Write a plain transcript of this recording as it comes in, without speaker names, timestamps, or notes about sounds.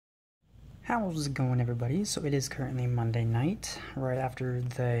How's it going, everybody? So it is currently Monday night, right after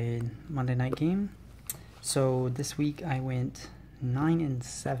the Monday night game. So this week I went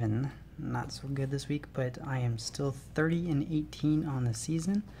 9-7, not so good this week, but I am still 30-18 on the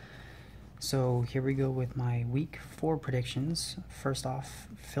season. So here we go with my week 4 predictions. First off,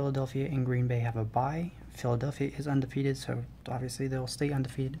 Philadelphia and Green Bay have a bye. Philadelphia is undefeated, so obviously they'll stay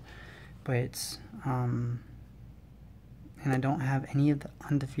undefeated, but and I don't have any of the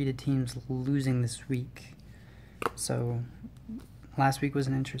undefeated teams losing this week. So last week was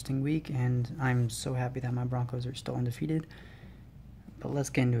an interesting week, and I'm so happy that my Broncos are still undefeated. But let's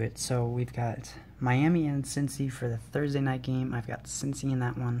get into it. So we've got Miami and Cincy for the Thursday night game. I've got Cincy in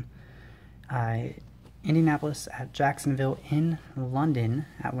that one. Indianapolis at Jacksonville in London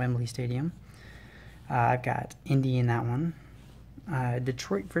at Wembley Stadium. I've got Indy in that one.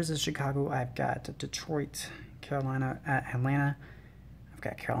 Detroit versus Chicago. I've got Detroit. Carolina at Atlanta. I've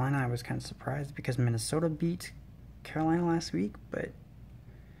got Carolina. I was kind of surprised because Minnesota beat Carolina last week, but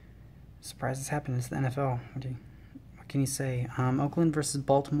surprises happen. It's the NFL. What can you say? Oakland versus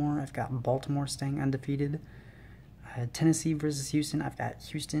Baltimore. I've got Baltimore staying undefeated. Tennessee versus Houston. I've got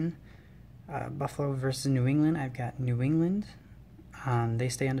Houston. Buffalo versus New England. I've got New England. They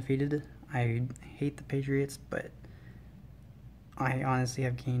stay undefeated. I hate the Patriots, but I honestly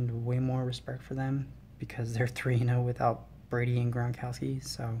have gained way more respect for them because they're 3-0 without Brady and Gronkowski,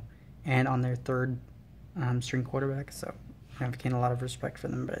 and on their third string quarterback, so I've gained a lot of respect for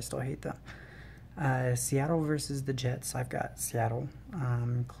them, but I still hate them. Seattle versus the Jets. I've got Seattle.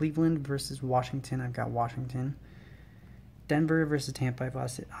 Cleveland versus Washington. I've got Washington. Denver versus Tampa. I've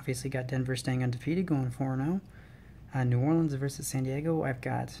obviously got Denver staying undefeated, going 4-0. New Orleans versus San Diego. I've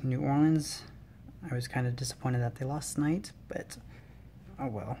got New Orleans. I was kind of disappointed that they lost tonight, but oh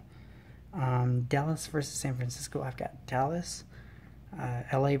well. Dallas versus San Francisco. I've got Dallas.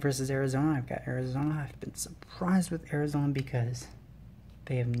 LA versus Arizona. I've got Arizona. I've been surprised with Arizona because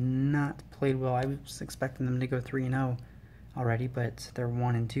they have not played well. I was expecting them to go 3-0 already, but they're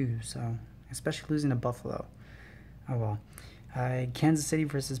 1-2. So especially losing to Buffalo. Oh well. Kansas City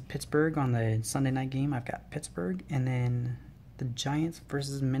versus Pittsburgh on the Sunday night game. I've got Pittsburgh, and then the Giants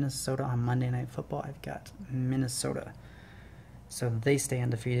versus Minnesota on Monday Night Football. I've got Minnesota. So they stay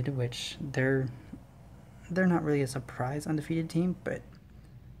undefeated, which they're not really a surprise undefeated team, but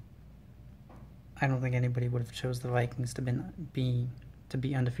I don't think anybody would have chose the Vikings to be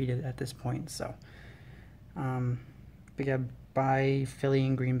undefeated at this point. So we got bye Philly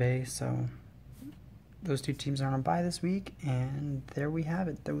and Green Bay, so those two teams are on a bye this week, and there we have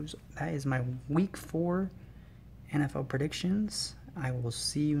it. That is my week 4 NFL predictions. I will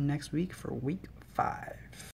see you next week for week 5.